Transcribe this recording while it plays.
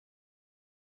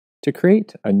To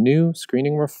create a new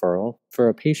screening referral for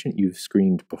a patient you've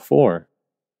screened before,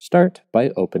 start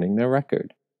by opening their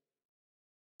record.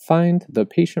 Find the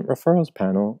Patient Referrals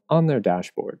panel on their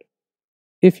dashboard.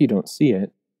 If you don't see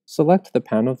it, select the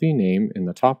panel view name in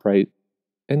the top right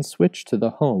and switch to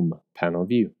the Home panel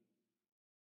view.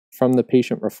 From the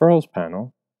Patient Referrals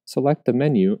panel, select the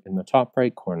menu in the top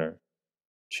right corner.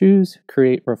 Choose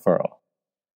Create Referral.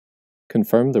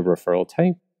 Confirm the referral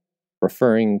type,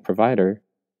 referring provider,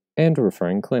 and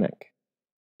referring clinic.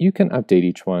 You can update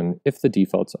each one if the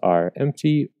defaults are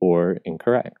empty or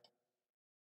incorrect.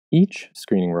 Each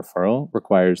screening referral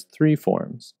requires 3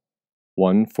 forms,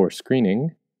 one for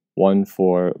screening, one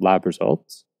for lab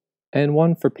results, and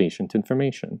one for patient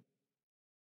information.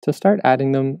 To start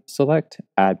adding them, select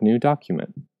Add New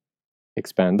Document.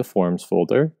 Expand the Forms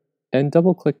folder and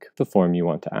double-click the form you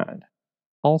want to add.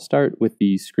 I'll start with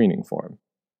the screening form.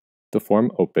 The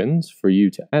form opens for you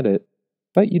to edit,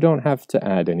 but you don't have to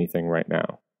add anything right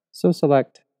now, so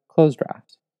select Close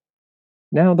Draft.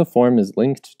 Now the form is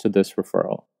linked to this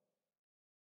referral.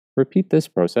 Repeat this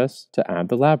process to add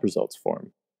the lab results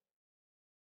form.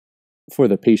 For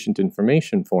the patient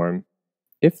information form,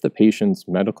 if the patient's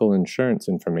medical insurance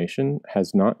information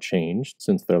has not changed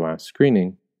since their last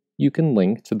screening, you can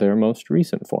link to their most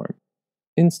recent form,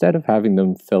 instead of having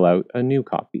them fill out a new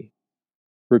copy.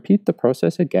 Repeat the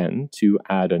process again to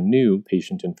add a new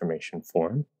patient information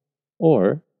form,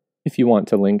 or if you want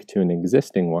to link to an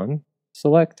existing one,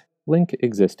 select Link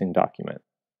Existing Document.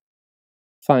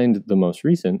 Find the most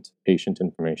recent patient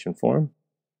information form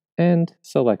and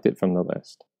select it from the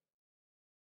list.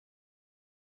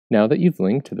 Now that you've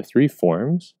linked to the 3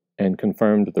 forms and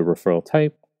confirmed the referral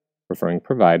type, referring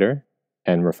provider,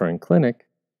 and referring clinic,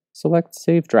 select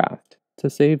Save Draft to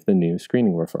save the new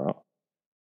screening referral.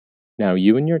 Now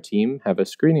you and your team have a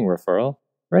screening referral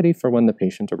ready for when the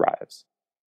patient arrives,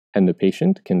 and the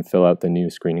patient can fill out the new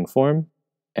screening form,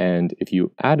 and if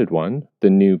you added one, the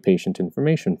new patient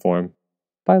information form,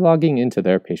 by logging into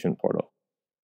their patient portal.